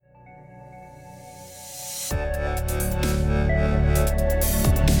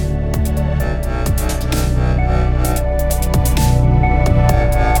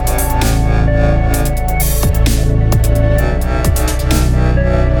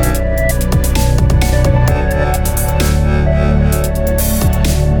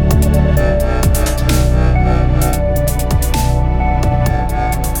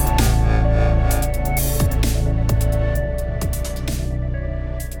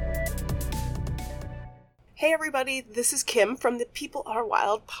Hey everybody, this is Kim from the People Are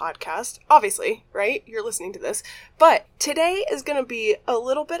Wild podcast. Obviously, right? You're listening to this. But today is going to be a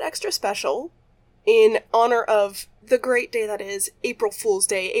little bit extra special in honor of the great day that is April Fool's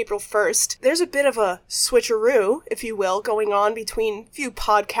Day, April 1st. There's a bit of a switcheroo, if you will, going on between few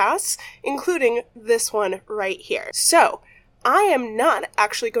podcasts, including this one right here. So, I am not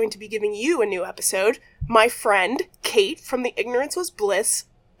actually going to be giving you a new episode. My friend, Kate, from the Ignorance Was Bliss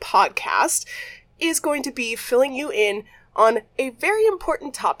podcast, is going to be filling you in on a very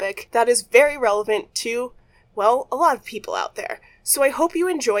important topic that is very relevant to, well, a lot of people out there. So I hope you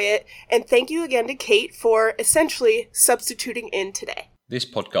enjoy it, and thank you again to Kate for essentially substituting in today.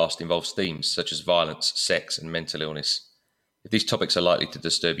 This podcast involves themes such as violence, sex, and mental illness. If these topics are likely to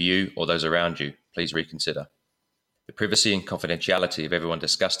disturb you or those around you, please reconsider. The privacy and confidentiality of everyone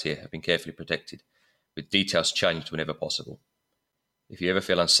discussed here have been carefully protected, with details changed whenever possible. If you ever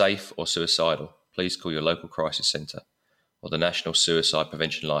feel unsafe or suicidal, please call your local crisis centre or the National Suicide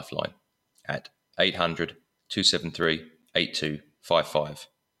Prevention Lifeline at 800 273 8255.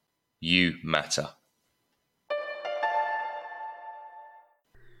 You matter.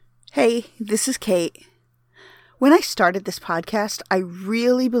 Hey, this is Kate. When I started this podcast, I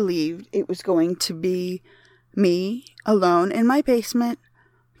really believed it was going to be me alone in my basement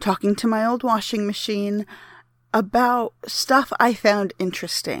talking to my old washing machine about stuff I found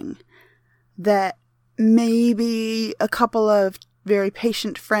interesting, that maybe a couple of very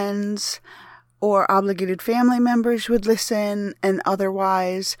patient friends or obligated family members would listen, and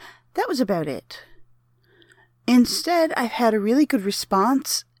otherwise, that was about it. Instead, I've had a really good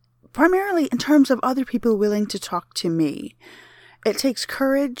response, primarily in terms of other people willing to talk to me. It takes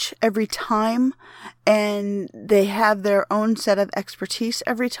courage every time, and they have their own set of expertise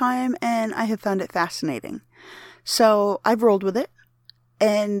every time, and I have found it fascinating. So I've rolled with it.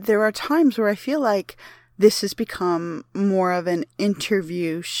 And there are times where I feel like this has become more of an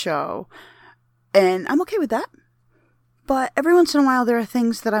interview show. And I'm okay with that. But every once in a while, there are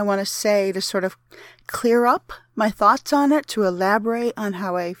things that I want to say to sort of clear up my thoughts on it, to elaborate on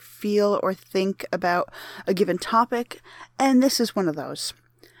how I feel or think about a given topic. And this is one of those.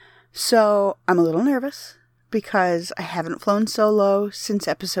 So I'm a little nervous because I haven't flown solo since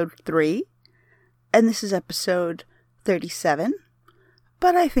episode 3. And this is episode 37.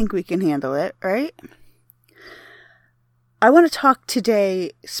 But I think we can handle it, right? I want to talk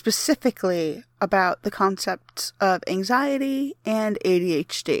today specifically about the concepts of anxiety and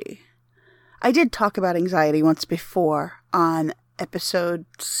ADHD. I did talk about anxiety once before on episode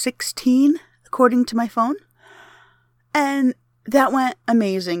 16, according to my phone. And that went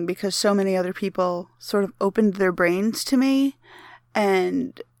amazing because so many other people sort of opened their brains to me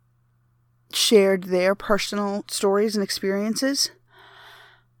and shared their personal stories and experiences.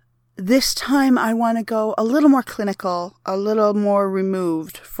 This time I want to go a little more clinical, a little more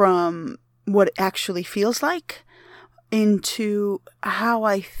removed from what it actually feels like into how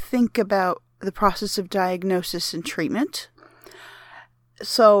I think about the process of diagnosis and treatment.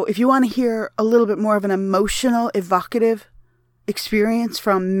 So if you want to hear a little bit more of an emotional, evocative experience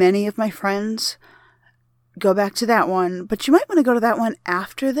from many of my friends, go back to that one. But you might want to go to that one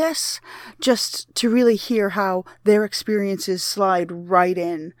after this, just to really hear how their experiences slide right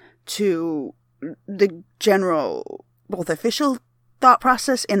in to the general, both official thought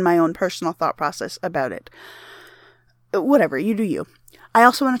process and my own personal thought process about it. Whatever, you do you. I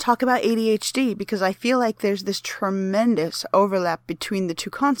also want to talk about ADHD because I feel like there's this tremendous overlap between the two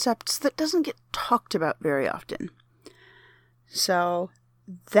concepts that doesn't get talked about very often. So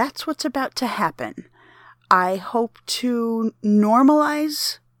that's what's about to happen. I hope to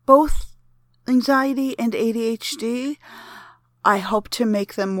normalize both anxiety and ADHD. I hope to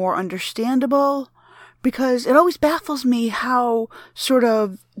make them more understandable, because it always baffles me how sort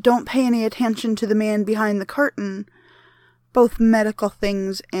of don't pay any attention to the man behind the curtain both medical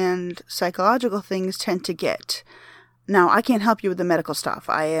things and psychological things tend to get. Now, I can't help you with the medical stuff.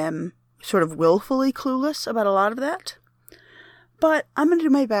 I am sort of willfully clueless about a lot of that. But I'm going to do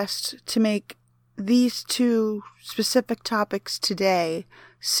my best to make these two specific topics today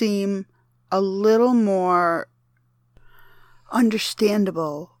seem a little more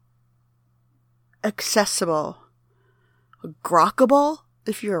understandable, accessible, grokkable,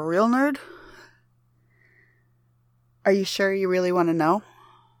 if you're a real nerd. Are you sure you really want to know?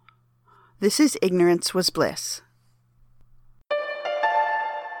 This is Ignorance Was Bliss.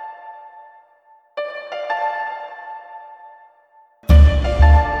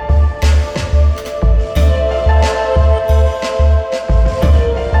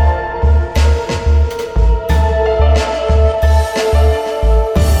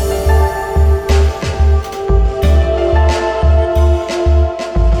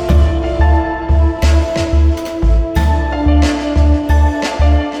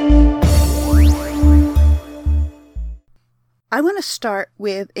 start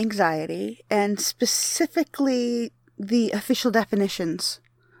with anxiety and specifically the official definitions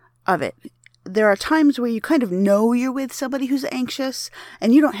of it. There are times where you kind of know you're with somebody who's anxious,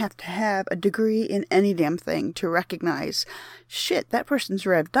 and you don't have to have a degree in any damn thing to recognize, shit, that person's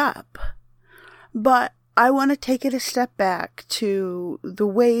revved up. But I want to take it a step back to the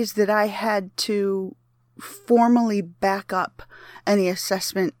ways that I had to formally back up any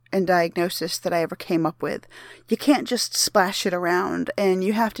assessment and diagnosis that I ever came up with. You can't just splash it around, and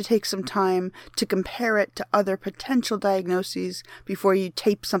you have to take some time to compare it to other potential diagnoses before you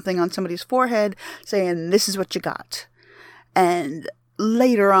tape something on somebody's forehead saying, this is what you got. And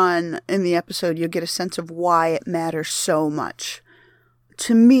later on in the episode, you'll get a sense of why it matters so much.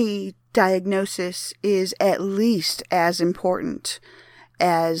 To me, diagnosis is at least as important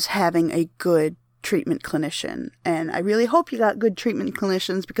as having a good treatment clinician. And I really hope you got good treatment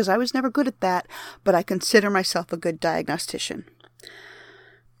clinicians, because I was never good at that, but I consider myself a good diagnostician.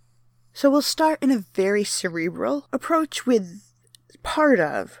 So we'll start in a very cerebral approach with part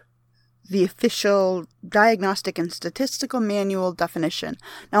of the official Diagnostic and Statistical Manual definition.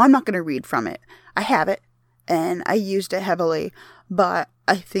 Now, I'm not going to read from it. I have it, and I used it heavily, but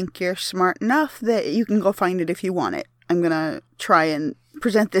I think you're smart enough that you can go find it if you want it. I'm going to try and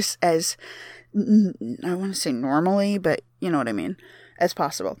present this as, I want to say normally, but you know what I mean, as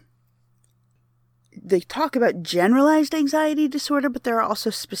possible. They talk about generalized anxiety disorder, but there are also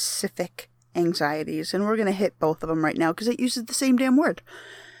specific anxieties, and we're going to hit both of them right now because it uses the same damn word.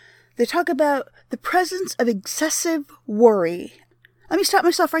 They talk about the presence of excessive worry. Let me stop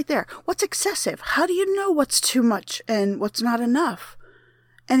myself right there. What's excessive? How do you know what's too much and what's not enough?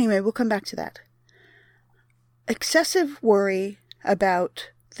 Anyway, we'll come back to that. Excessive worry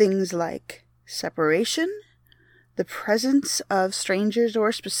about things like separation, the presence of strangers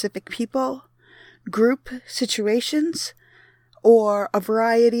or specific people, group situations, or a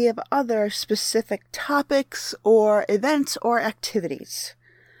variety of other specific topics or events or activities.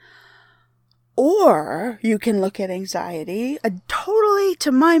 Or you can look at anxiety, a totally,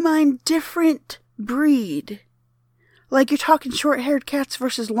 to my mind, different breed. Like you're talking short-haired cats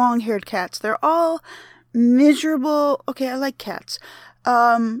versus long-haired cats. They're all miserable. Okay, I like cats.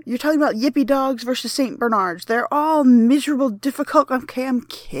 You're talking about yippy dogs versus St. Bernards. They're all miserable, difficult. Okay, I'm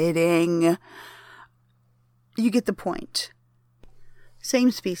kidding. You get the point.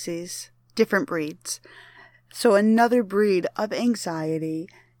 Same species, different breeds. So another breed of anxiety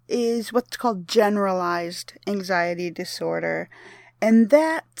is what's called generalized anxiety disorder. And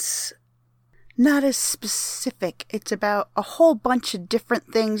that's not as specific. It's about a whole bunch of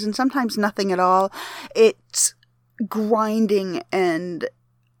different things and sometimes nothing at all. It's grinding, and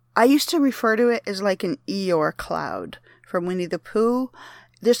I used to refer to it as like an Eeyore cloud from Winnie the Pooh.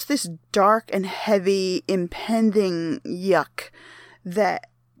 There's this dark and heavy impending yuck that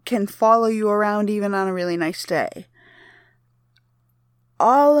can follow you around even on a really nice day.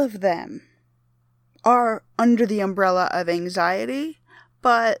 All of them are under the umbrella of anxiety,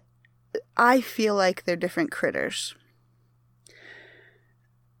 but I feel like they're different critters.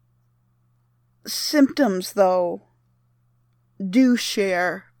 Symptoms, though, do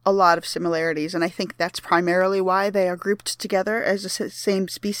share a lot of similarities, and I think that's primarily why they are grouped together as the same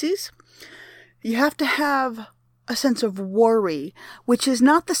species. You have to have a sense of worry, which is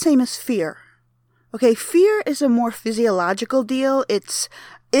not the same as fear. Okay, fear is a more physiological deal. It's,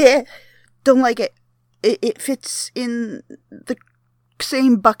 don't like it. It fits in the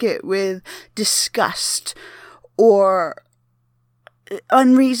same bucket with disgust or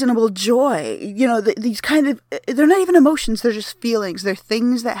unreasonable joy. You know, these kind of, they're not even emotions, they're just feelings. They're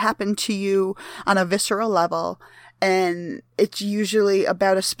things that happen to you on a visceral level, and it's usually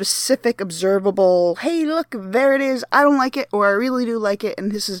about a specific observable, hey, look, there it is, I don't like it, or I really do like it, and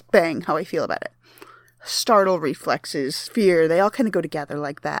this is bang, how I feel about it. Startle reflexes, fear, they all kind of go together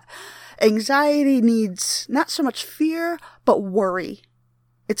like that. Anxiety needs not so much fear, but worry.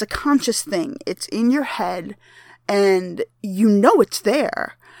 It's a conscious thing. It's in your head, and you know it's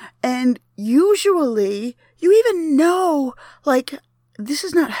there. And usually, you even know, like, this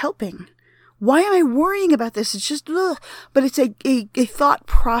is not helping. Why am I worrying about this? It's just, ugh. But it's a thought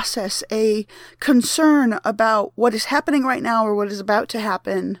process, a concern about what is happening right now or what is about to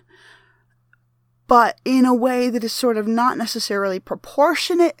happen, but in a way that is sort of not necessarily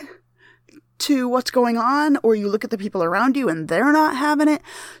proportionate to what's going on, or you look at the people around you and they're not having it.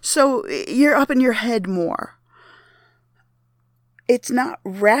 So you're up in your head more. It's not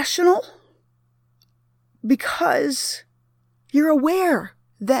rational because you're aware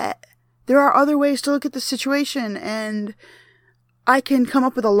that there are other ways to look at the situation, and I can come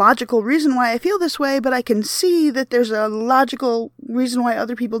up with a logical reason why I feel this way, but I can see that there's a logical reason why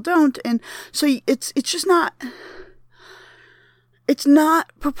other people don't. And so it's just not, it's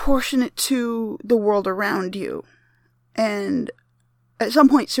not proportionate to the world around you. And at some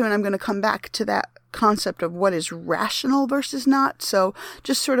point soon, I'm going to come back to that concept of what is rational versus not. So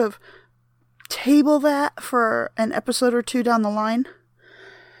just sort of table that for an episode or two down the line.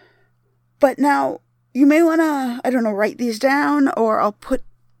 But now, you may want to, I don't know, write these down, or I'll put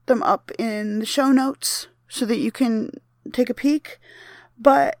them up in the show notes so that you can take a peek.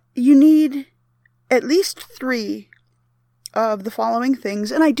 But you need at least 3 of the following things.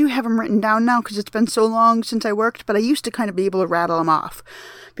 And I do have them written down now because it's been so long since I worked, but I used to kind of be able to rattle them off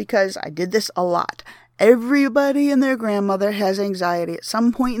because I did this a lot. Everybody and their grandmother has anxiety at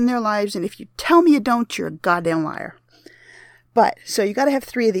some point in their lives, and if you tell me you don't, you're a goddamn liar. But, so you got to have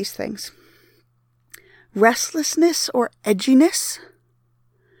 3 of these things. Restlessness or edginess.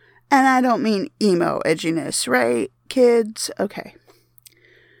 And I don't mean emo edginess, right, kids? Okay.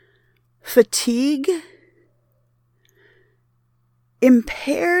 Fatigue.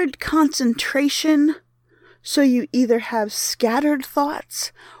 Impaired concentration. So you either have scattered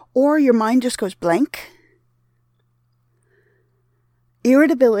thoughts or your mind just goes blank.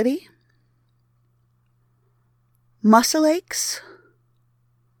 Irritability. Muscle aches.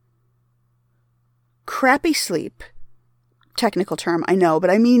 Crappy sleep, technical term, I know, but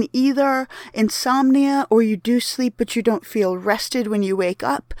I mean either insomnia, or you do sleep but you don't feel rested when you wake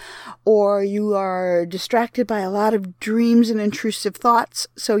up, or you are distracted by a lot of dreams and intrusive thoughts,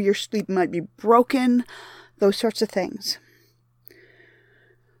 so your sleep might be broken, those sorts of things.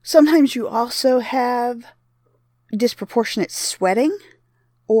 Sometimes you also have disproportionate sweating,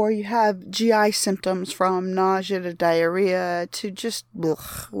 or you have GI symptoms from nausea to diarrhea to just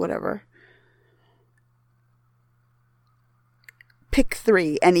whatever. Pick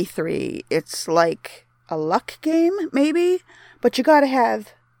 3, any 3. It's like a luck game, maybe, but you gotta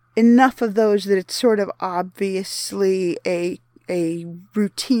have enough of those that it's sort of obviously a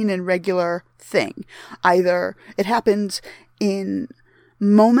routine and regular thing. Either it happens in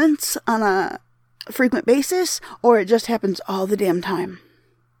moments on a frequent basis, or it just happens all the damn time.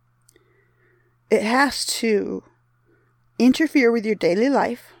 It has to interfere with your daily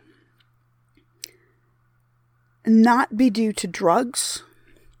life, not be due to drugs,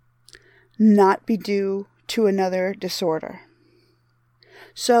 not be due to another disorder.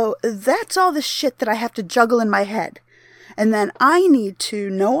 So that's all the shit that I have to juggle in my head. And then I need to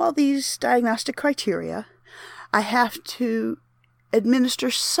know all these diagnostic criteria. I have to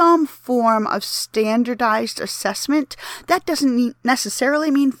administer some form of standardized assessment. That doesn't necessarily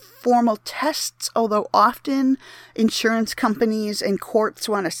mean formal tests, although often insurance companies and courts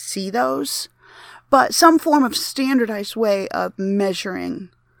want to see those. But some form of standardized way of measuring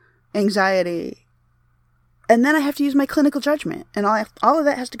anxiety. And then I have to use my clinical judgment. And all of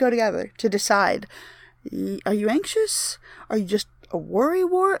that has to go together to decide, are you anxious? Are you just a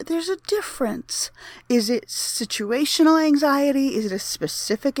worrywart? There's a difference. Is it situational anxiety? Is it a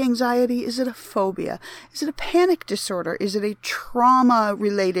specific anxiety? Is it a phobia? Is it a panic disorder? Is it a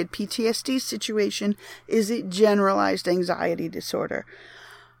trauma-related PTSD situation? Is it generalized anxiety disorder?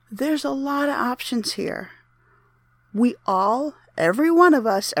 There's a lot of options here. We all, every one of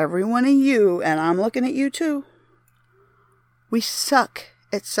us, every one of you, and I'm looking at you too, we suck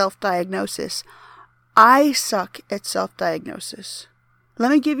at self-diagnosis. I suck at self-diagnosis.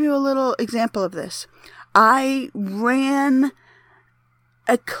 Let me give you a little example of this. I ran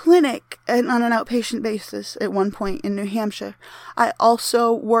a clinic on an outpatient basis at one point in New Hampshire. I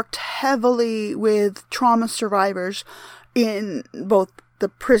also worked heavily with trauma survivors in both the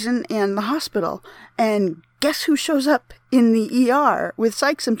prison and the hospital. And guess who shows up in the ER with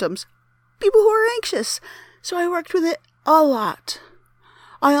psych symptoms? People who are anxious. So I worked with it a lot.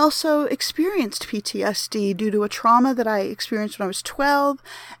 I also experienced PTSD due to a trauma that I experienced when I was 12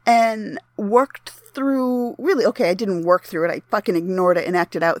 and worked through, I didn't work through it. I fucking ignored it and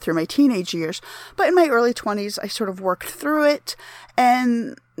acted out through my teenage years. But in my early 20s, I sort of worked through it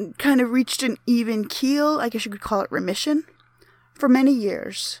and kind of reached an even keel, I guess you could call it remission, for many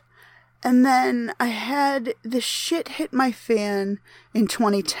years. And then I had the shit hit my fan in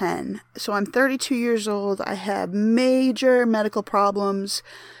 2010. So I'm 32 years old. I have major medical problems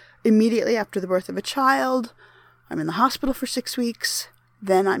immediately after the birth of a child. I'm in the hospital for 6 weeks.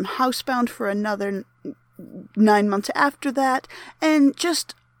 Then I'm housebound for another 9 months after that. And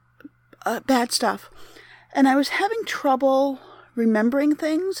just bad stuff. And I was having trouble remembering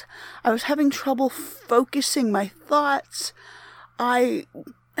things. I was having trouble focusing my thoughts. I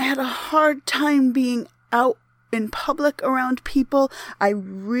had a hard time being out in public around people. I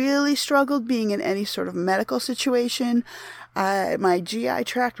really struggled being in any sort of medical situation. My GI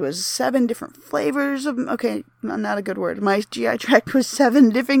tract was 7 different flavors of, okay, not a good word. My GI tract was 7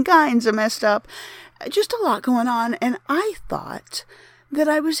 different kinds of messed up. Just a lot going on. And I thought that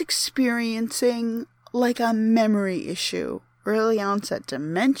I was experiencing like a memory issue, early onset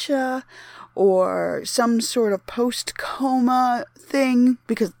dementia, or some sort of post-coma thing,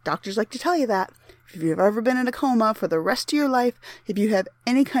 because doctors like to tell you that. If you've ever been in a coma for the rest of your life, if you have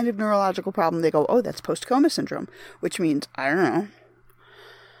any kind of neurological problem, they go, oh, that's post-coma syndrome, which means, I don't know.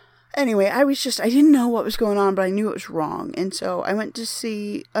 Anyway, I didn't know what was going on, but I knew it was wrong. And so I went to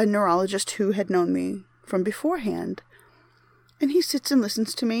see a neurologist who had known me from beforehand. And he sits and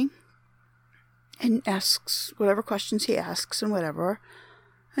listens to me and asks whatever questions he asks and whatever.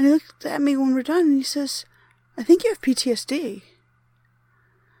 And he looks at me when we're done and he says, I think you have PTSD.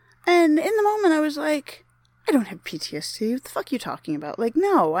 And in the moment, I was like, I don't have PTSD. What the fuck are you talking about? Like,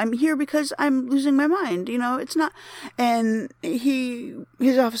 no, I'm here because I'm losing my mind. You know, it's not. And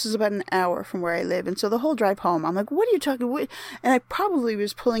his office is about an hour from where I live. And so the whole drive home, I'm like, what are you talking about? And I probably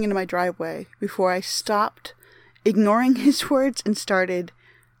was pulling into my driveway before I stopped ignoring his words and started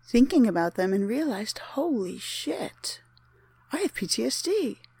thinking about them and realized, holy shit, I have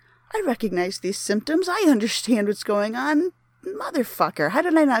PTSD. I recognize these symptoms. I understand what's going on. Motherfucker, how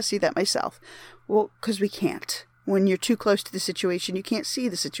did I not see that myself? Well, because we can't. When you're too close to the situation, you can't see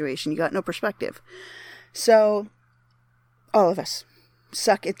the situation. You got no perspective. So, all of us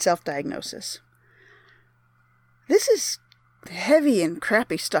suck at self-diagnosis. This is heavy and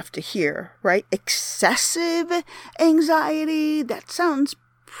crappy stuff to hear, right? Excessive anxiety, that sounds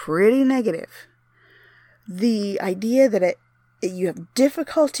pretty negative. The idea that you have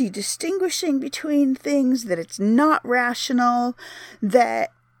difficulty distinguishing between things, that it's not rational,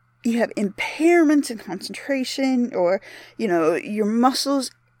 that you have impairments in concentration, or, you know, your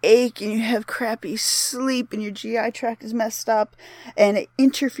muscles ache and you have crappy sleep and your GI tract is messed up and it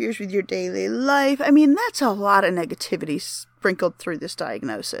interferes with your daily life. I mean, that's a lot of negativity sprinkled through this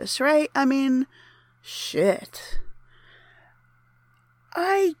diagnosis, right? I mean, shit.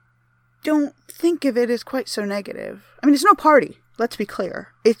 I don't think of it as quite so negative. I mean, it's no party. Let's be clear.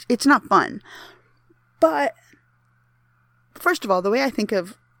 It's not fun. But first of all, the way I think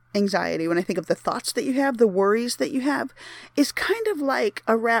of anxiety, when I think of the thoughts that you have, the worries that you have, is kind of like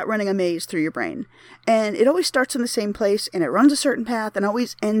a rat running a maze through your brain. And it always starts in the same place, and it runs a certain path, and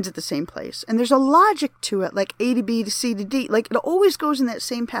always ends at the same place. And there's a logic to it, like A to B to C to D. Like, it always goes in that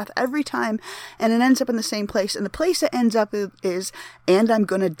same path every time, and it ends up in the same place. And the place it ends up is, and I'm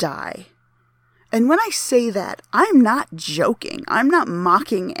gonna die. And when I say that, I'm not joking. I'm not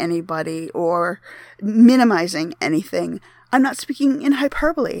mocking anybody or minimizing anything. I'm not speaking in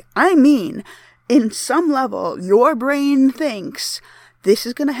hyperbole. I mean, in some level, your brain thinks this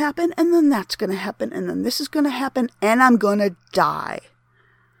is going to happen, and then that's going to happen, and then this is going to happen, and I'm going to die.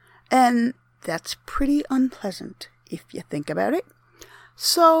 And that's pretty unpleasant, if you think about it.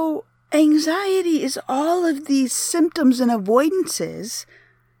 So, anxiety is all of these symptoms and avoidances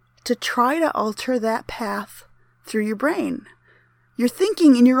to try to alter that path through your brain. You're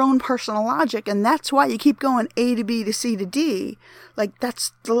thinking in your own personal logic, and that's why you keep going A to B to C to D. Like,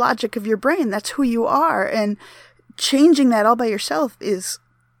 that's the logic of your brain. That's who you are. And changing that all by yourself is,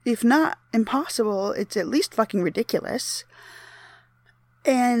 if not impossible, it's at least fucking ridiculous.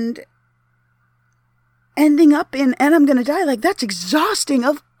 And ending up in, and I'm gonna die, like, that's exhausting.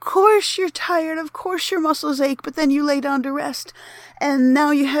 Of course you're tired. Of course your muscles ache, but then you lay down to rest. And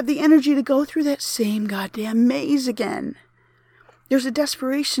now you have the energy to go through that same goddamn maze again. There's a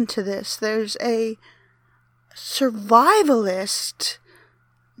desperation to this. There's a survivalist,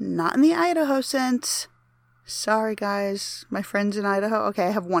 not in the Idaho sense. Sorry, guys. My friends in Idaho. Okay,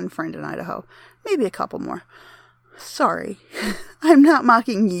 I have one friend in Idaho. Maybe a couple more. Sorry. I'm not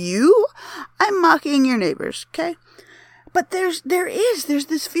mocking you. I'm mocking your neighbors, okay? But there's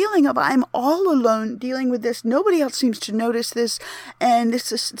this feeling of I'm all alone dealing with this. Nobody else seems to notice this. And it's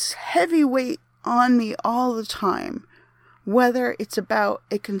this heavy weight on me all the time. Whether it's about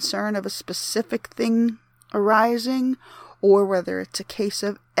a concern of a specific thing arising, or whether it's a case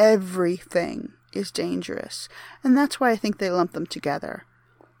of everything is dangerous. And that's why I think they lump them together.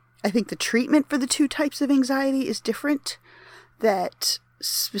 I think the treatment for the two types of anxiety is different. That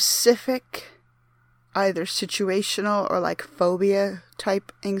specific, either situational or like phobia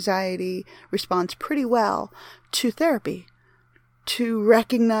type anxiety responds pretty well to therapy. To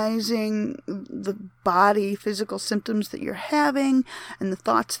recognizing the body, physical symptoms that you're having and the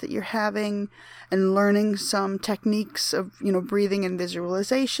thoughts that you're having, and learning some techniques of, breathing and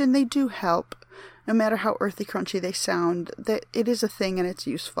visualization, they do help. no matter how earthy crunchy they sound, that it is a thing and it's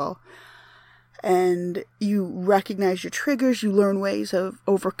useful. And you recognize your triggers, you learn ways of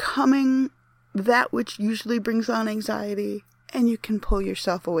overcoming that which usually brings on anxiety, and you can pull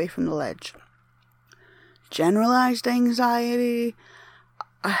yourself away from the ledge. Generalized anxiety,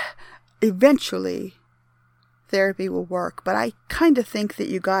 eventually therapy will work, but I kind of think that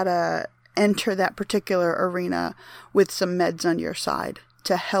you gotta enter that particular arena with some meds on your side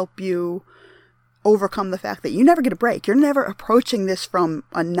to help you overcome the fact that you never get a break. You're never approaching this from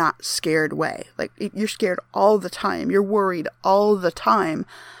a not scared way. Like, you're scared all the time. You're worried all the time.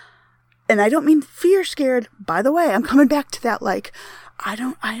 And I don't mean fear scared. By the way, I'm coming back to that, like, I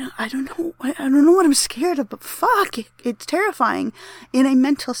don't know what I'm scared of, but fuck, it's terrifying in a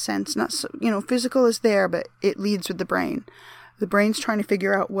mental sense. Not so, physical is there, but it leads with the brain. The brain's trying to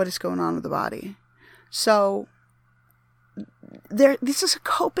figure out what is going on with the body. So this is a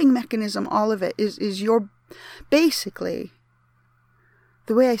coping mechanism. All of it is your, basically,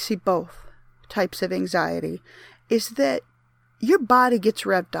 the way I see both types of anxiety is that your body gets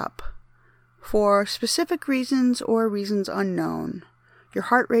revved up for specific reasons or reasons unknown. Your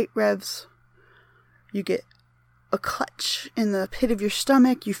heart rate revs, you get a clutch in the pit of your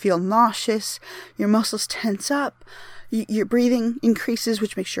stomach, you feel nauseous, your muscles tense up, your breathing increases,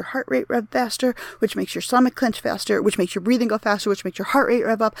 which makes your heart rate rev faster, which makes your stomach clench faster, which makes your breathing go faster, which makes your heart rate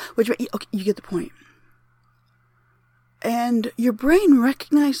rev up, okay, you get the point. And your brain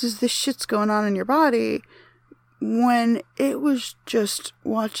recognizes this shit's going on in your body when it was just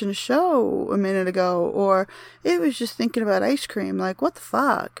watching a show a minute ago, or it was just thinking about ice cream. Like, what the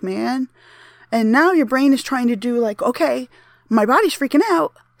fuck, man? And now your brain is trying to do, like, okay, my body's freaking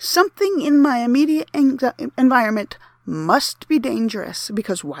out. Something in my immediate environment must be dangerous,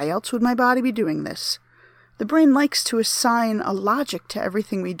 because why else would my body be doing this? The brain likes to assign a logic to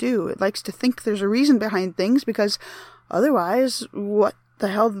everything we do. It likes to think there's a reason behind things, because otherwise, what the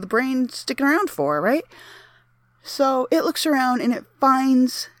hell is the brain sticking around for, right? So it looks around and it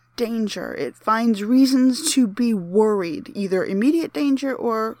finds danger. It finds reasons to be worried, either immediate danger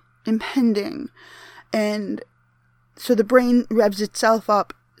or impending. And so the brain revs itself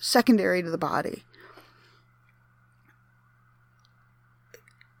up secondary to the body.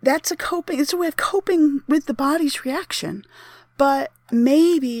 It's a way of coping with the body's reaction. But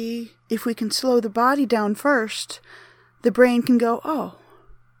maybe if we can slow the body down first, the brain can go, oh,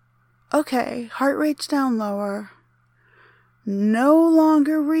 okay, heart rate's down lower. No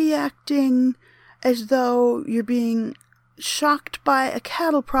longer reacting as though you're being shocked by a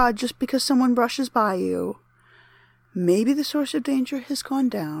cattle prod just because someone brushes by you. Maybe the source of danger has gone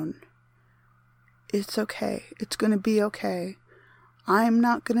down. It's okay. It's going to be okay. I'm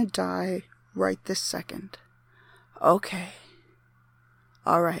not going to die right this second. Okay.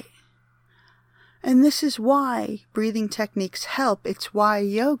 All right. And this is why breathing techniques help. It's why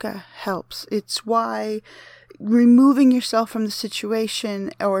yoga helps. It's why removing yourself from the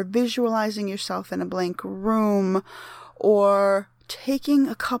situation, or visualizing yourself in a blank room, or taking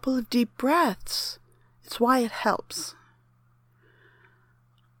a couple of deep breaths. It's why it helps.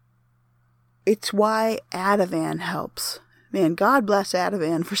 It's why Ativan helps. Man, God bless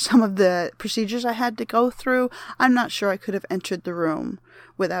Ativan for some of the procedures I had to go through. I'm not sure I could have entered the room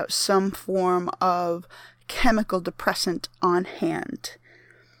without some form of chemical depressant on hand.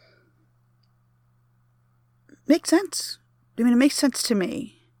 Makes sense. I mean, it makes sense to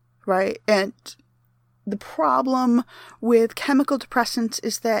me, right? And the problem with chemical depressants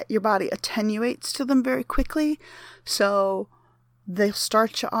is that your body attenuates to them very quickly. So they'll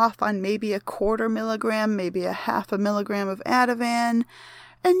start you off on maybe a 1/4 milligram, maybe a 1/2 milligram of Ativan,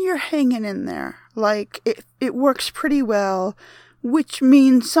 and you're hanging in there. Like, it works pretty well, which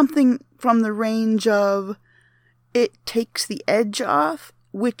means something from the range of it takes the edge off,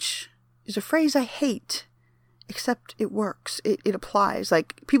 which is a phrase I hate. Except it works. It applies.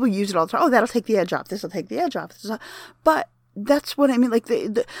 Like, people use it all the time. Oh, that'll take the edge off. This will take the edge off. But that's what I mean. Like,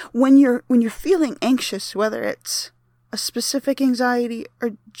 when you're feeling anxious, whether it's a specific anxiety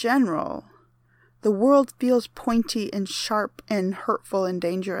or general, the world feels pointy and sharp and hurtful and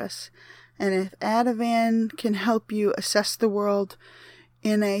dangerous. And if Ativan can help you assess the world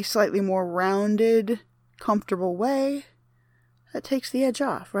in a slightly more rounded, comfortable way, that takes the edge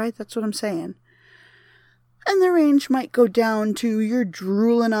off, right? That's what I'm saying. And the range might go down to you're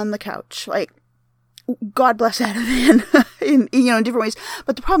drooling on the couch. Like, God bless Ativan in different ways.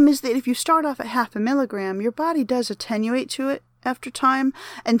 But the problem is that if you start off at 1/2 milligram, your body does attenuate to it after time.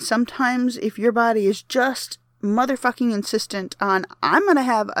 And sometimes if your body is just motherfucking insistent on, I'm going to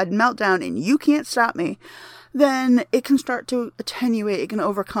have a meltdown and you can't stop me, then it can start to attenuate, it can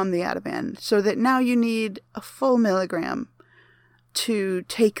overcome the Ativan, so that now you need a full milligram to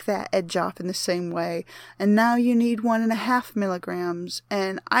take that edge off in the same way. And now you need 1.5 milligrams.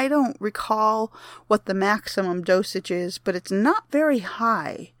 And I don't recall what the maximum dosage is, but it's not very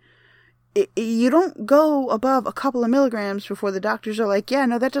high. You don't go above a couple of milligrams before the doctors are like, yeah,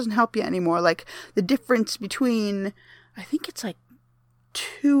 no, that doesn't help you anymore. Like, the difference between, I think it's like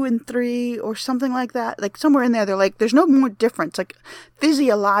 2 and 3 or something like that. Like, somewhere in there, they're like, there's no more difference. Like,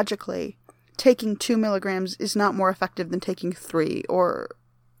 physiologically, taking 2 milligrams is not more effective than taking 3, or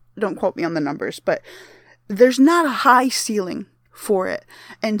don't quote me on the numbers, but there's not a high ceiling for it.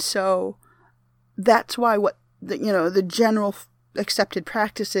 And so that's why the general accepted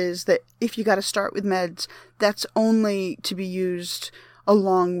practice is that if you got to start with meds, that's only to be used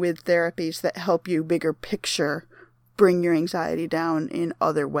along with therapies that help you bigger picture bring your anxiety down in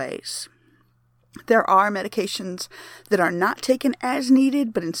other ways. There are medications that are not taken as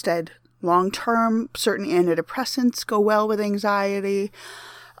needed, but instead long-term. Certain antidepressants go well with anxiety.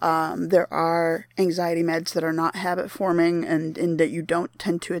 There are anxiety meds that are not habit-forming and that you don't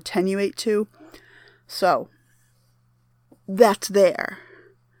tend to attenuate to. So that's there.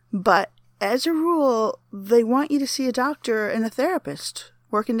 But as a rule, they want you to see a doctor and a therapist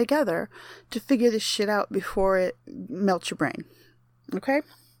working together to figure this shit out before it melts your brain. Okay?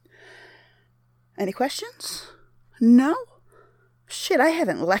 Any questions? No? Shit, I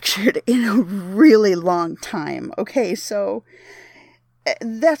haven't lectured in a really long time. Okay, so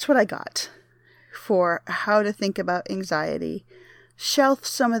that's what I got for how to think about anxiety. Shelf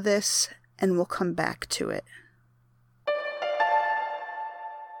some of this and we'll come back to it.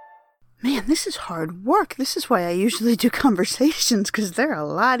 Man, this is hard work. This is why I usually do conversations, because they're a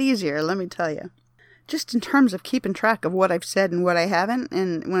lot easier, let me tell you. Just in terms of keeping track of what I've said and what I haven't,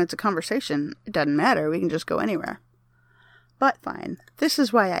 and when it's a conversation, it doesn't matter. We can just go anywhere. But fine. This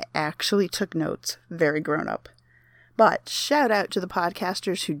is why I actually took notes. Very grown up. But shout out to the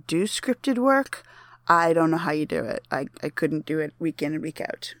podcasters who do scripted work. I don't know how you do it. I couldn't do it week in and week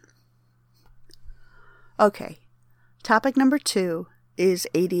out. Okay. Topic number 2 is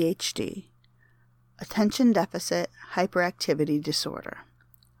ADHD. Attention Deficit Hyperactivity Disorder.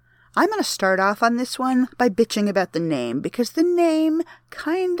 I'm going to start off on this one by bitching about the name, because the name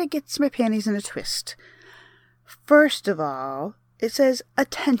kinda gets my panties in a twist. First of all, it says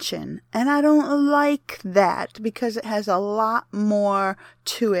attention, and I don't like that because it has a lot more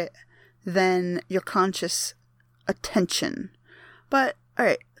to it than your conscious attention. But,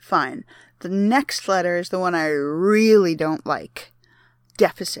 alright, fine. The next letter is the one I really don't like.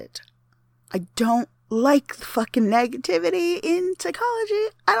 Deficit. I don't like the fucking negativity in psychology.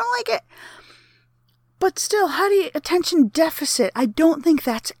 I don't like it. But still, how do you attention deficit? I don't think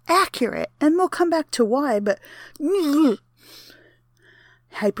that's accurate. And we'll come back to why, but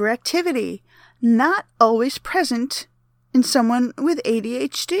hyperactivity, not always present in someone with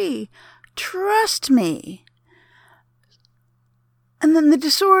ADHD. Trust me. And then the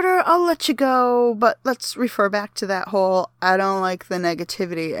disorder, I'll let you go, but let's refer back to that whole I don't like the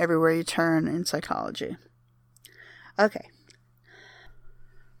negativity everywhere you turn in psychology. Okay.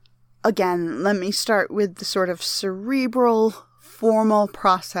 Again, let me start with the sort of cerebral, formal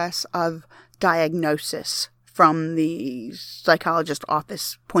process of diagnosis from the psychologist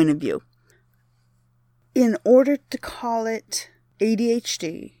office point of view. In order to call it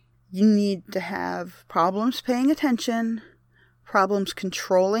ADHD, you need to have problems paying attention, problems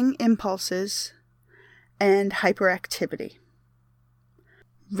controlling impulses, and hyperactivity.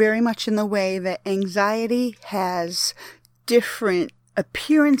 Very much in the way that anxiety has different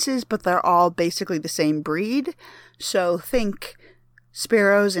appearances, but they're all basically the same breed. So think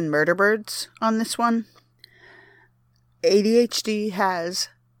sparrows and murder birds on this one. ADHD has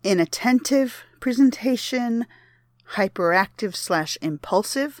inattentive presentation,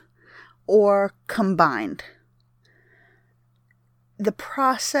 hyperactive/impulsive, or combined. The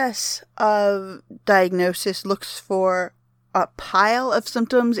process of diagnosis looks for a pile of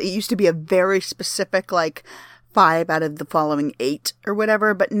symptoms. It used to be a very specific, like 5 out of the following 8 or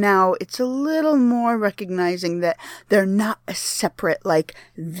whatever, but now it's a little more recognizing that they're not a separate, like,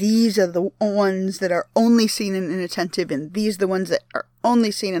 these are the ones that are only seen in inattentive and these are the ones that are only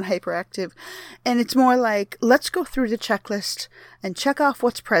seen in hyperactive. And it's more like, let's go through the checklist and check off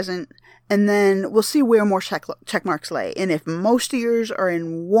what's present, and then we'll see where more check marks lay. And if most of yours are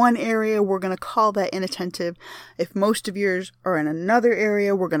in one area, we're going to call that inattentive. If most of yours are in another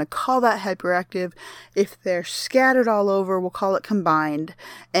area, we're going to call that hyperactive. If they're scattered all over, we'll call it combined.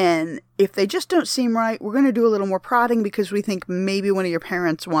 And if they just don't seem right, we're going to do a little more prodding because we think maybe one of your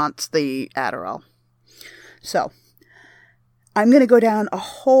parents wants the Adderall. So, I'm going to go down a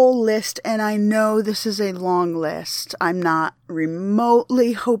whole list, and I know this is a long list. I'm not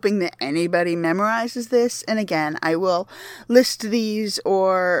remotely hoping that anybody memorizes this. And again, I will list these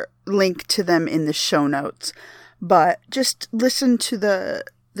or link to them in the show notes. But just listen to the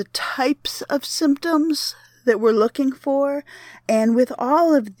types of symptoms that we're looking for. And with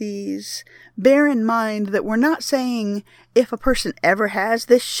all of these, bear in mind that we're not saying if a person ever has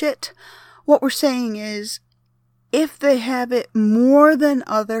this shit. What we're saying is if they have it more than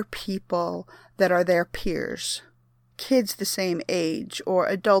other people that are their peers, kids the same age, or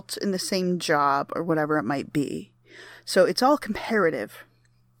adults in the same job, or whatever it might be. So it's all comparative.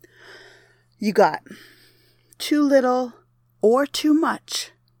 You got too little or too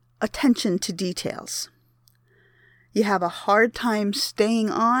much attention to details. You have a hard time staying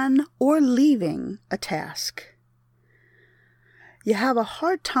on or leaving a task. You have a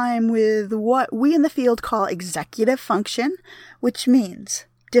hard time with what we in the field call executive function, which means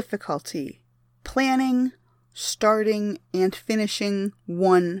difficulty planning, starting, and finishing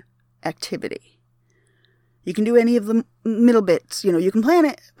one activity. You can do any of the middle bits. You can plan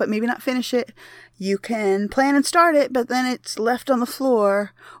it, but maybe not finish it. You can plan and start it, but then it's left on the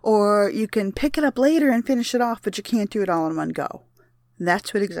floor. Or you can pick it up later and finish it off, but you can't do it all in one go.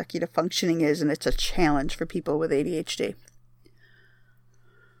 That's what executive functioning is, and it's a challenge for people with ADHD.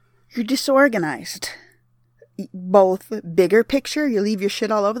 You're disorganized. Both bigger picture, you leave your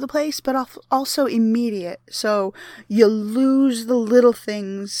shit all over the place, but also immediate. So you lose the little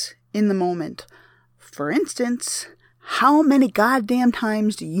things in the moment. For instance, how many goddamn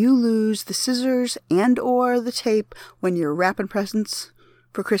times do you lose the scissors and or the tape when you're wrapping presents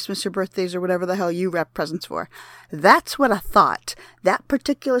for Christmas or birthdays or whatever the hell you wrap presents for? That's what I thought. That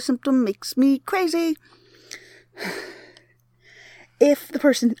particular symptom makes me crazy. If the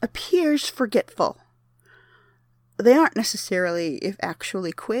person appears forgetful, they aren't necessarily, if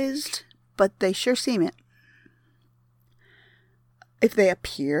actually quizzed, but they sure seem it. If they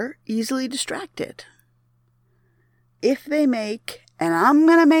appear easily distracted. If they make, and I'm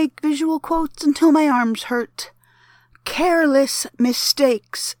going to make visual quotes until my arms hurt, careless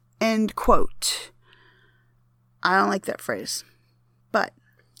mistakes, end quote. I don't like that phrase, but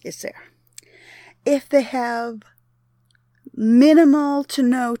it's there. If they have minimal to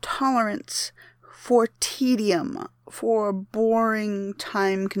no tolerance for tedium, for boring,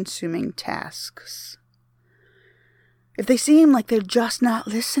 time-consuming tasks. If they seem like they're just not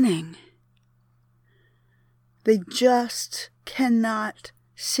listening. They just cannot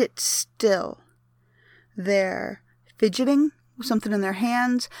sit still. They're fidgeting with something in their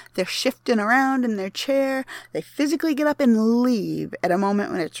hands. They're shifting around in their chair. They physically get up and leave at a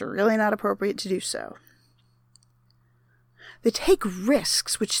moment when it's really not appropriate to do so. They take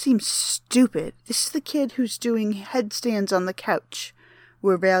risks, which seems stupid. This is the kid who's doing headstands on the couch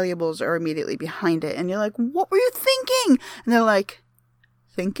where valuables are immediately behind it. And you're like, what were you thinking? And they're like,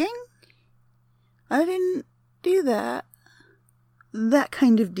 thinking? I didn't do that. That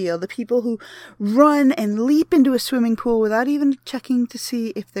kind of deal. The people who run and leap into a swimming pool without even checking to see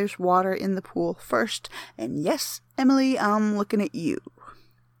if there's water in the pool first. And yes, Emily, I'm looking at you.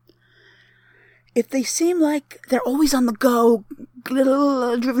 If they seem like they're always on the go,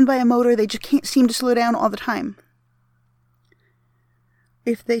 little driven by a motor, they just can't seem to slow down all the time.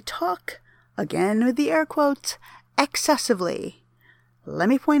 If they talk, again with the air quotes, excessively. Let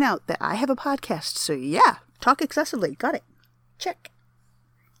me point out that I have a podcast, so yeah, talk excessively. Got it. Check.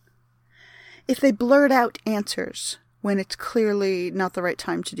 If they blurt out answers when it's clearly not the right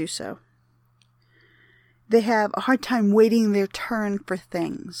time to do so. They have a hard time waiting their turn for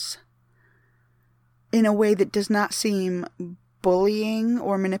things in a way that does not seem bullying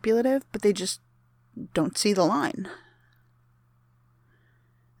or manipulative, but they just don't see the line.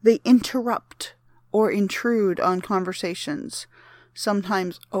 They interrupt or intrude on conversations,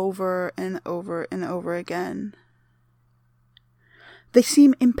 sometimes over and over and over again. They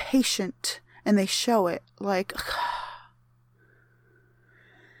seem impatient, and they show it, like,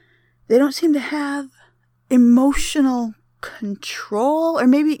 they don't seem to have emotional control, or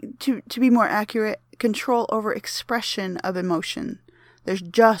maybe, to be more accurate, control over expression of emotion. There's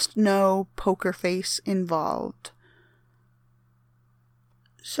just no poker face involved.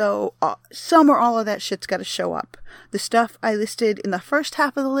 So, some or all of that shit's got to show up. The stuff I listed in the first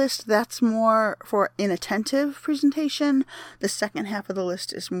half of the list, that's more for inattentive presentation. The second half of the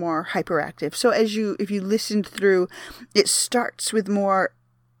list is more hyperactive. So if you listened through, it starts with more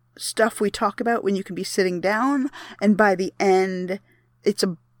stuff we talk about when you can be sitting down, and by the end, it's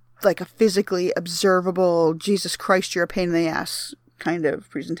like a physically observable, Jesus Christ, you're a pain in the ass kind of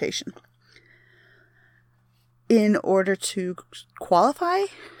presentation. in order to qualify,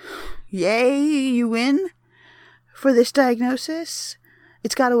 yay, you win, for this diagnosis,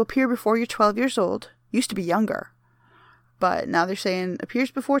 it's got to appear before you're 12 years old. Used to be younger, but now they're saying appears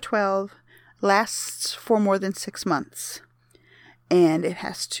before 12, lasts for more than 6 months, and it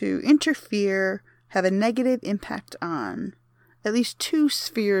has to interfere, have a negative impact on at least 2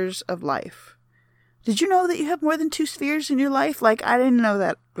 spheres of life. Did you know that you have more than 2 spheres in your life? Like, I didn't know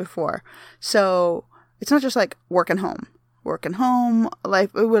that before. So it's not just like work and home,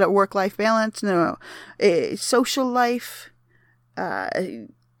 life, work-life balance. No. Social life,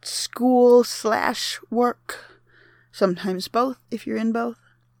 school/work, sometimes both if you're in both,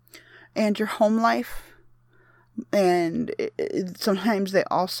 and your home life. And sometimes they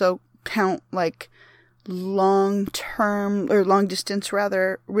also count like long-term or long-distance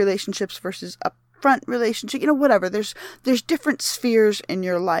relationships versus upfront relationship, whatever. There's different spheres in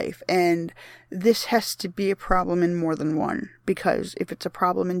your life, and this has to be a problem in more than one, because if it's a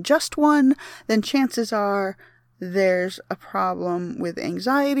problem in just one, then chances are there's a problem with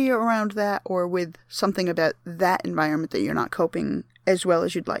anxiety around that, or with something about that environment that you're not coping as well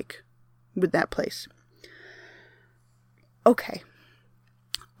as you'd like with that place. Okay.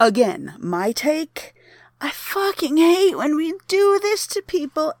 Again, my take, I fucking hate when we do this to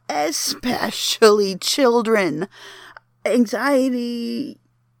people, especially children. Anxiety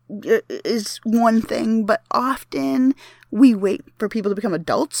is one thing, but often we wait for people to become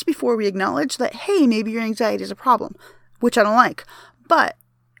adults before we acknowledge that, hey, maybe your anxiety is a problem, which I don't like. But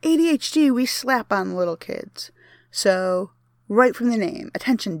ADHD, we slap on little kids. So, right from the name,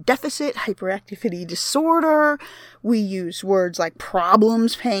 attention deficit hyperactivity disorder, we use words like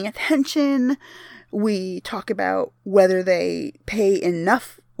problems paying attention. We talk about whether they pay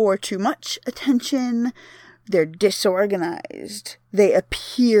enough or too much attention. They're disorganized. They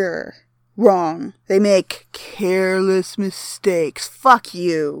appear wrong. They make careless mistakes. Fuck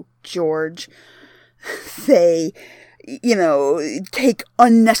you, George. They, take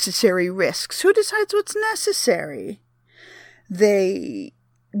unnecessary risks. Who decides what's necessary? They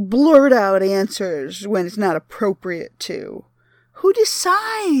blurt out answers when it's not appropriate to. Who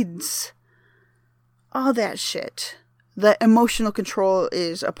decides? All that shit. That emotional control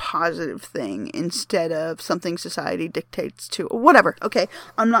is a positive thing instead of something society dictates to. Whatever. Okay,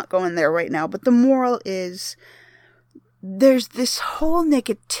 I'm not going there right now. But the moral is there's this whole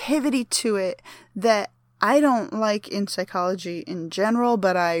negativity to it that I don't like in psychology in general,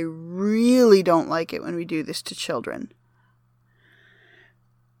 but I really don't like it when we do this to children.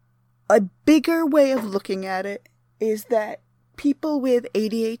 A bigger way of looking at it is that people with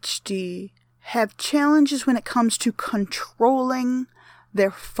ADHD have challenges when it comes to controlling their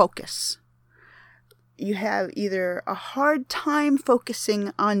focus. You have either a hard time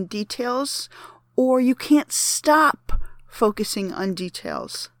focusing on details, or you can't stop focusing on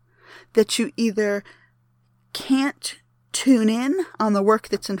details. That you either can't tune in on the work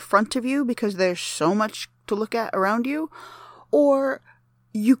that's in front of you because there's so much to look at around you, or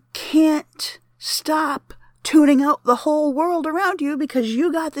you can't stop tuning out the whole world around you because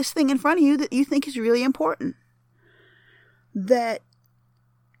you got this thing in front of you that you think is really important. That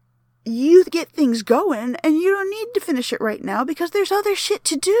you get things going and you don't need to finish it right now because there's other shit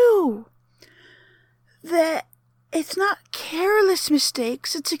to do. That it's not careless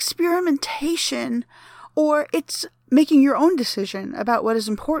mistakes, it's experimentation, or it's making your own decision about what is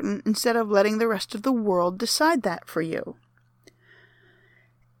important instead of letting the rest of the world decide that for you.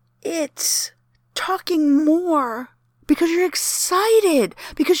 It's talking more because you're excited,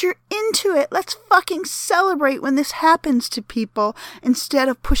 because you're into it. Let's fucking celebrate when this happens to people instead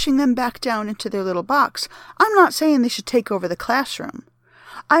of pushing them back down into their little box. I'm not saying they should take over the classroom.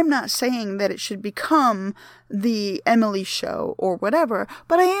 I'm not saying that it should become the Emily show or whatever,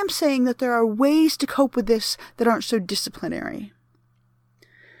 but I am saying that there are ways to cope with this that aren't so disciplinary.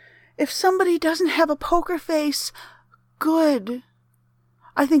 If somebody doesn't have a poker face, good.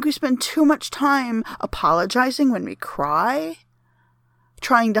 I think we spend too much time apologizing when we cry,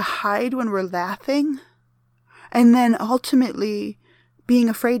 trying to hide when we're laughing, and then ultimately being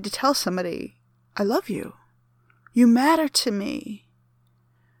afraid to tell somebody, I love you. You matter to me.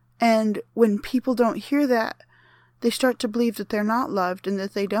 And when people don't hear that, they start to believe that they're not loved and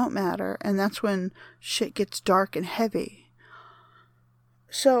that they don't matter, and that's when shit gets dark and heavy.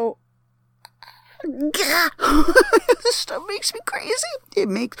 So, this stuff makes me crazy. It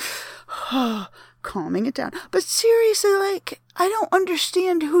makes calming it down. But seriously, I don't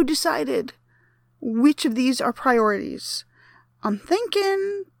understand who decided which of these are priorities. I'm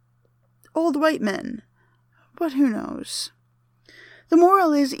thinking old white men, but who knows? The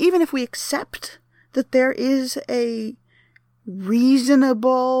moral is, even if we accept that there is a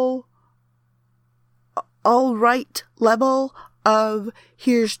reasonable, all right level of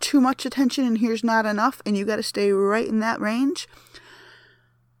here's too much attention and here's not enough, and you got to stay right in that range,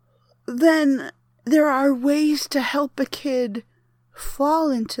 then there are ways to help a kid fall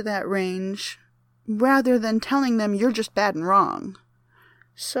into that range rather than telling them you're just bad and wrong.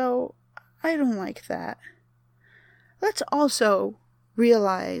 So I don't like that. Let's also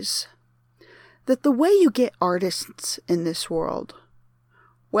realize that the way you get artists in this world,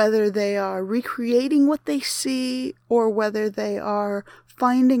 whether they are recreating what they see or whether they are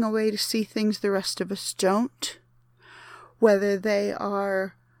finding a way to see things the rest of us don't, whether they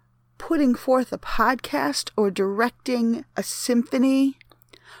are putting forth a podcast or directing a symphony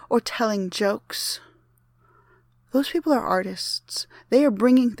or telling jokes, those people are artists. They are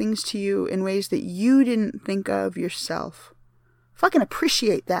bringing things to you in ways that you didn't think of yourself. Fucking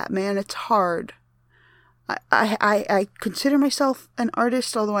appreciate that, man. It's hard. I consider myself an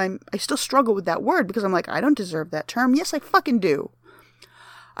artist, although I still struggle with that word because I'm like, I don't deserve that term. Yes, I fucking do.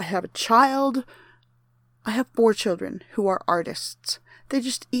 I have a child. I have 4 children who are artists. They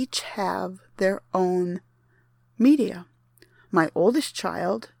just each have their own media. My oldest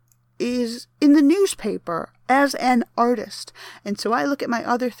child is in the newspaper as an artist. And so I look at my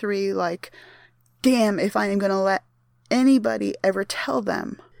other 3 like, damn, if I am going to let anybody ever tell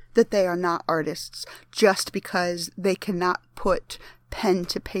them that they are not artists just because they cannot put pen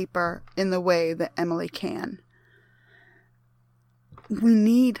to paper in the way that Emily can. We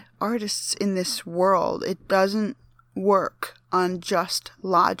need artists in this world. It doesn't work on just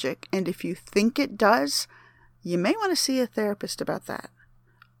logic. And if you think it does, you may want to see a therapist about that.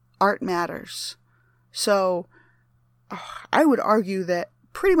 Art matters. So I would argue that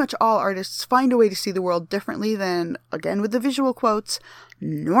pretty much all artists find a way to see the world differently than, again with the visual quotes,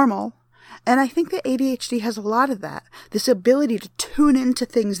 normal. And I think that ADHD has a lot of that. This ability to tune into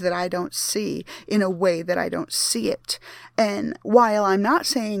things that I don't see in a way that I don't see it. And while I'm not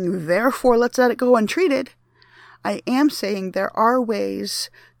saying, therefore, let's let it go untreated, I am saying there are ways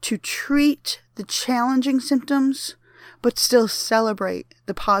to treat the challenging symptoms, but still celebrate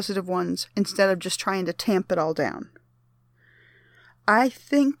the positive ones instead of just trying to tamp it all down. I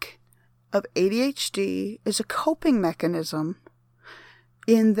think of ADHD as a coping mechanism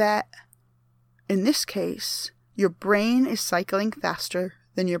in that, in this case, your brain is cycling faster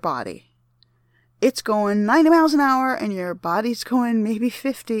than your body. It's going 90 miles an hour and your body's going maybe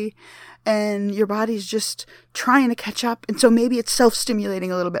 50 and your body's just trying to catch up. And so maybe it's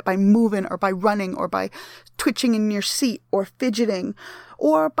self-stimulating a little bit by moving or by running or by twitching in your seat or fidgeting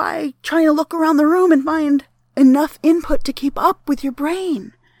or by trying to look around the room and find enough input to keep up with your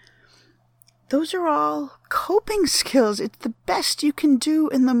brain. Those are all coping skills. It's the best you can do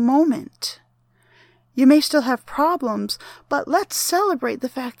in the moment. You may still have problems, but let's celebrate the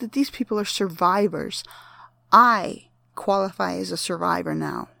fact that these people are survivors. I qualify as a survivor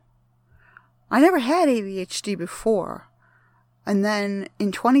now. I never had ADHD before. And then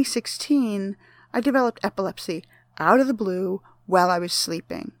in 2016, I developed epilepsy out of the blue while I was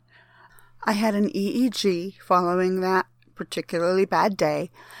sleeping. I had an EEG following that particularly bad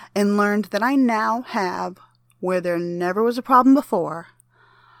day and learned that I now have, where there never was a problem before,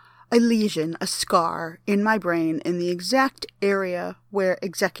 a lesion, a scar in my brain in the exact area where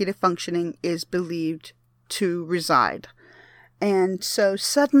executive functioning is believed to reside. And so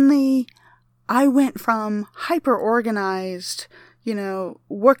suddenly I went from hyper-organized,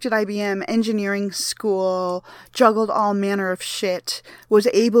 worked at IBM, engineering school, juggled all manner of shit, was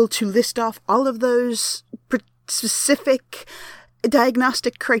able to list off all of those specific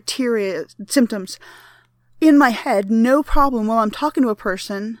diagnostic criteria, symptoms in my head, no problem while I'm talking to a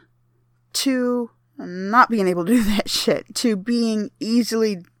person, to not being able to do that shit, to being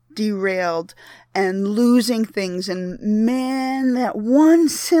easily derailed and losing things. And man, that one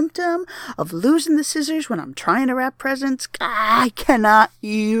symptom of losing the scissors when I'm trying to wrap presents, I cannot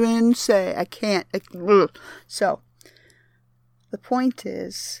even say. I can't. So the point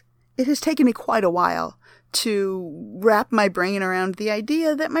is, it has taken me quite a while to wrap my brain around the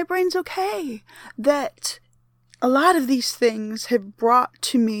idea that my brain's okay, that a lot of these things have brought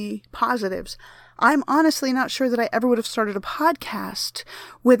to me positives. I'm honestly not sure that I ever would have started a podcast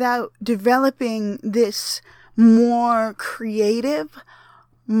without developing this more creative,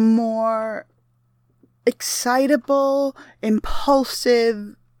 more excitable,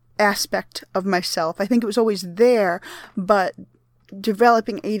 impulsive aspect of myself. I think it was always there, but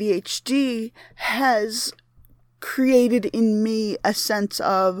developing ADHD has created in me a sense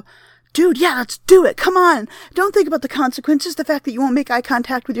of dude, yeah, let's do it. Come on. Don't think about the consequences. The fact that you won't make eye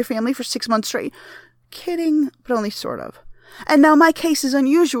contact with your family for 6 months straight. Kidding, but only sort of. And now my case is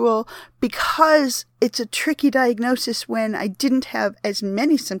unusual because it's a tricky diagnosis when I didn't have as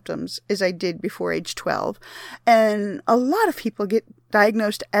many symptoms as I did before age 12. And a lot of people get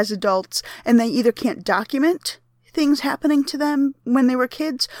diagnosed as adults and they either can't document things happening to them when they were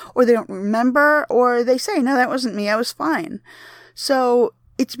kids, or they don't remember, or they say, no, that wasn't me, I was fine. So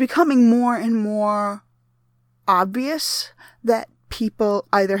it's becoming more and more obvious that people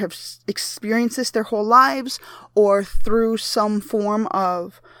either have experienced this their whole lives or through some form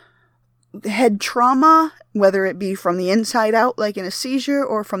of head trauma, whether it be from the inside out, like in a seizure,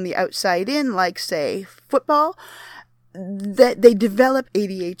 or from the outside in, like, say, football, that they develop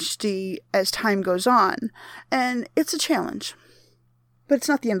ADHD as time goes on. And it's a challenge, but it's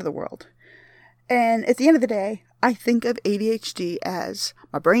not the end of the world. And at the end of the day, I think of ADHD as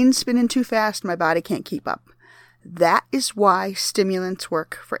my brain's spinning too fast, my body can't keep up. That is why stimulants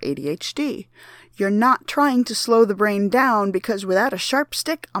work for ADHD. You're not trying to slow the brain down, because without a sharp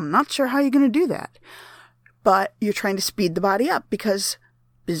stick, I'm not sure how you're going to do that. But you're trying to speed the body up, because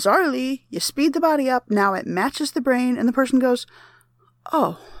bizarrely, you speed the body up, now it matches the brain, and the person goes,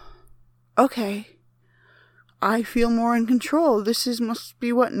 oh, okay, I feel more in control. Must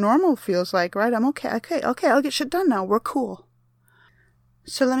be what normal feels like, right? I'm okay, I'll get shit done now. We're cool.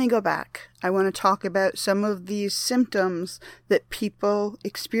 So let me go back. I want to talk about some of these symptoms that people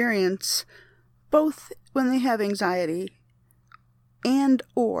experience both when they have anxiety and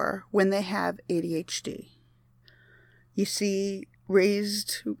or when they have ADHD. You see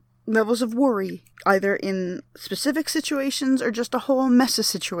raised levels of worry, either in specific situations or just a whole mess of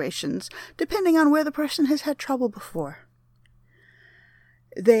situations, depending on where the person has had trouble before.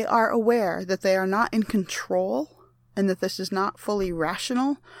 They are aware that they are not in control and that this is not fully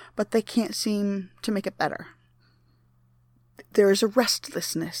rational, but they can't seem to make it better. There is a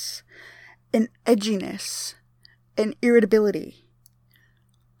restlessness, an edginess, an irritability.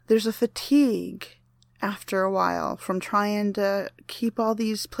 There's a fatigue after a while from trying to keep all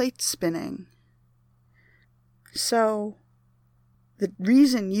these plates spinning. So, the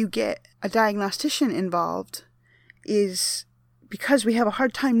reason you get a diagnostician involved is because we have a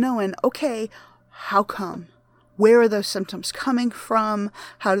hard time knowing, okay, how come? Where are those symptoms coming from?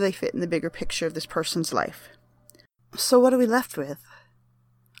 How do they fit in the bigger picture of this person's life? So what are we left with?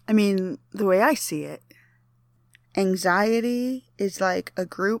 I mean, the way I see it, anxiety is like a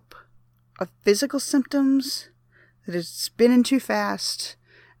group of physical symptoms that is spinning too fast,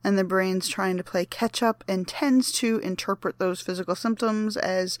 and the brain's trying to play catch up and tends to interpret those physical symptoms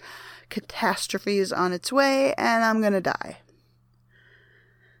as catastrophes on its way, and I'm gonna die.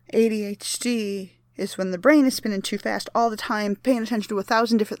 ADHD is when the brain is spinning too fast all the time, paying attention to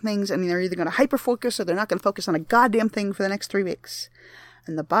 1,000 different things, and they're either going to hyper-focus or they're not going to focus on a goddamn thing for the next 3 weeks.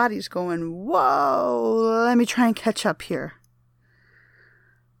 And the body's going, whoa, let me try and catch up here.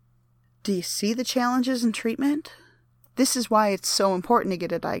 Do you see the challenges in treatment? This is why it's so important to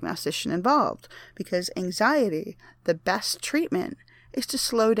get a diagnostician involved, because anxiety, the best treatment, is to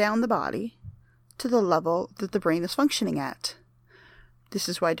slow down the body to the level that the brain is functioning at. This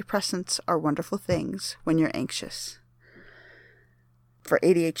is why depressants are wonderful things when you're anxious. For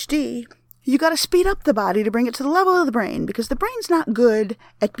ADHD, you gotta speed up the body to bring it to the level of the brain, because the brain's not good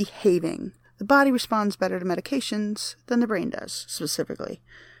at behaving. The body responds better to medications than the brain does, specifically.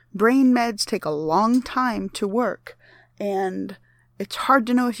 Brain meds take a long time to work, and it's hard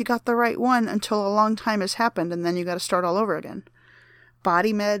to know if you got the right one until a long time has happened, and then you gotta start all over again.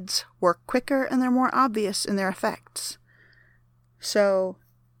 Body meds work quicker, and they're more obvious in their effects. So,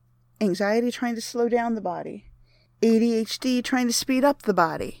 anxiety trying to slow down the body. ADHD trying to speed up the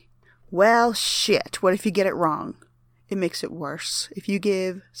body. Well, shit, what if you get it wrong? It makes it worse. If you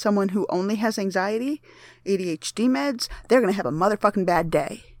give someone who only has anxiety ADHD meds, they're going to have a motherfucking bad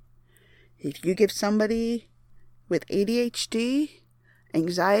day. If you give somebody with ADHD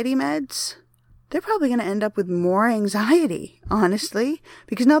anxiety meds, they're probably going to end up with more anxiety, honestly,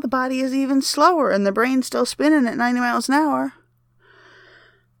 because now the body is even slower and the brain's still spinning at 90 miles an hour.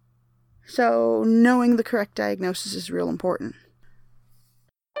 So, knowing the correct diagnosis is real important.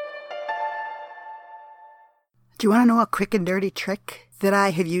 Do you want to know a quick and dirty trick that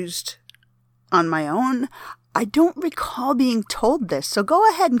I have used on my own? I don't recall being told this, so go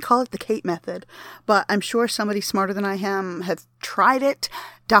ahead and call it the Kate method. But I'm sure somebody smarter than I am have tried it,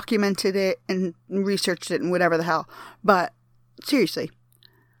 documented it, and researched it, and whatever the hell. But seriously,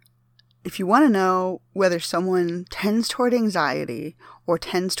 if you want to know whether someone tends toward anxiety or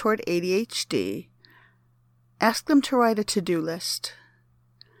tends toward ADHD, ask them to write a to-do list.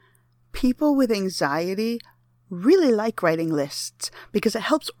 People with anxiety really like writing lists because it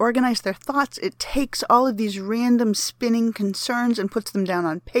helps organize their thoughts. It takes all of these random spinning concerns and puts them down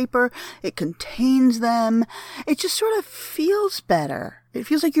on paper. It contains them. It just sort of feels better. It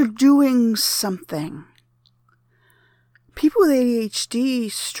feels like you're doing something. People with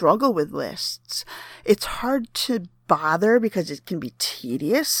ADHD struggle with lists. It's hard to bother because it can be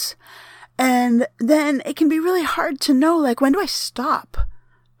tedious. And then it can be really hard to know, like, when do I stop?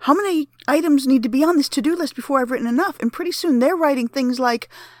 How many items need to be on this to-do list before I've written enough? And pretty soon they're writing things like,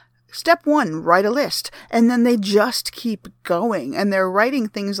 step 1, write a list. And then they just keep going. And they're writing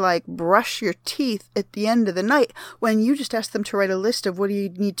things like, brush your teeth at the end of the night, when you just ask them to write a list of what do you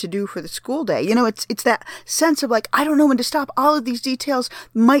need to do for the school day. You know, it's that sense of like, I don't know when to stop. All of these details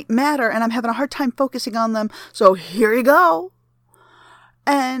might matter and I'm having a hard time focusing on them. So here you go.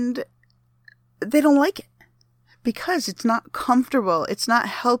 And they don't like it. Because it's not comfortable. It's not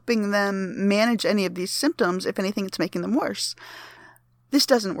helping them manage any of these symptoms. If anything, it's making them worse. This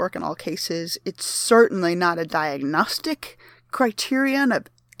doesn't work in all cases. It's certainly not a diagnostic criterion of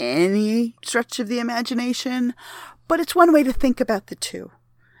any stretch of the imagination, but it's one way to think about the two.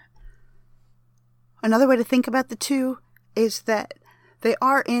 Another way to think about the two is that they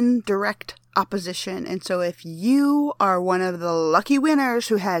are in direct opposition. And so if you are one of the lucky winners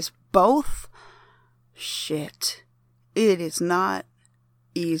who has both, shit, it is not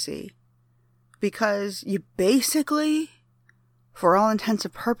easy. Because you basically, for all intents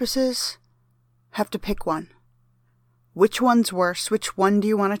and purposes, have to pick one. Which one's worse? Which one do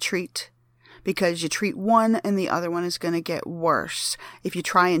you want to treat? Because you treat one and the other one is going to get worse. If you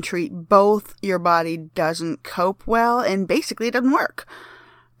try and treat both, your body doesn't cope well and basically it doesn't work.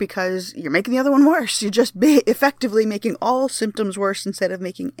 Because you're making the other one worse. You're just effectively making all symptoms worse instead of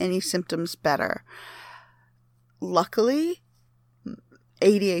making any symptoms better. Luckily,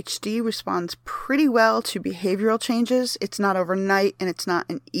 ADHD responds pretty well to behavioral changes. It's not overnight and it's not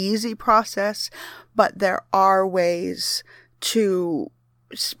an easy process, but there are ways to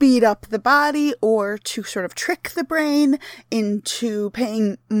speed up the body or to sort of trick the brain into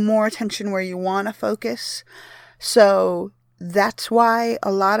paying more attention where you want to focus. So that's why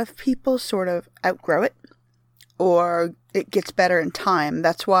a lot of people sort of outgrow it or it gets better in time.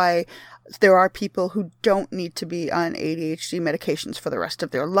 That's why there are people who don't need to be on ADHD medications for the rest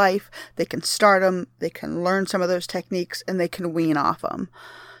of their life. They can start them, they can learn some of those techniques, and they can wean off them.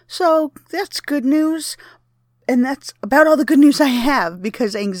 So that's good news. And that's about all the good news I have,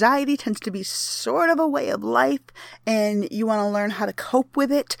 because anxiety tends to be sort of a way of life, and you want to learn how to cope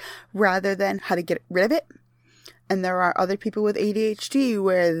with it rather than how to get rid of it. And there are other people with ADHD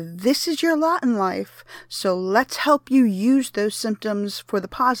where this is your lot in life. So let's help you use those symptoms for the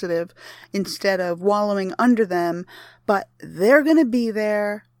positive instead of wallowing under them. But they're going to be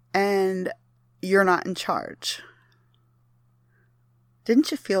there and you're not in charge. Didn't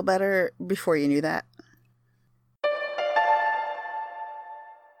you feel better before you knew that?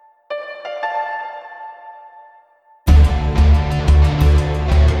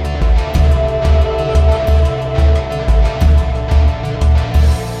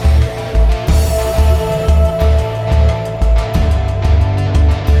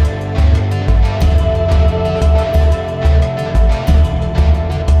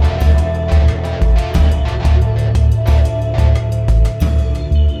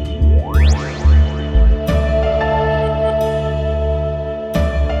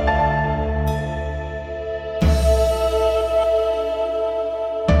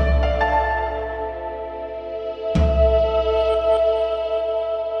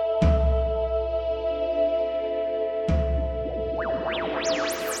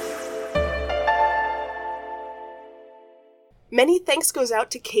 Many thanks goes out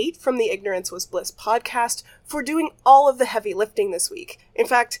to Kate from the Ignorance Was Bliss podcast for doing all of the heavy lifting this week. In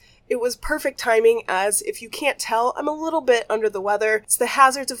fact, it was perfect timing, as if you can't tell, I'm a little bit under the weather. It's the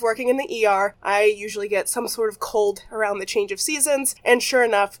hazards of working in the ER. I usually get some sort of cold around the change of seasons, and sure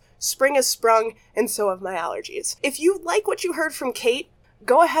enough, spring has sprung, and so have my allergies. If you like what you heard from Kate,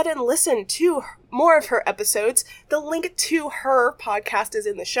 go ahead and listen to more of her episodes. The link to her podcast is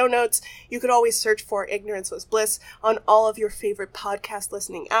in the show notes. You could always search for Ignorance Was Bliss on all of your favorite podcast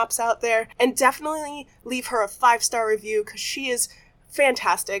listening apps out there. And definitely leave her a 5-star review because she is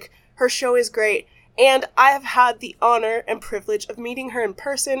fantastic. Her show is great. And I have had the honor and privilege of meeting her in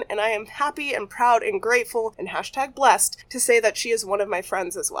person, and I am happy and proud and grateful and #blessed to say that she is one of my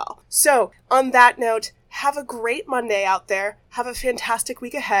friends as well. So, on that note, have a great Monday out there. Have a fantastic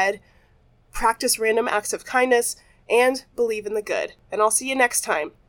week ahead. Practice random acts of kindness and believe in the good. And I'll see you next time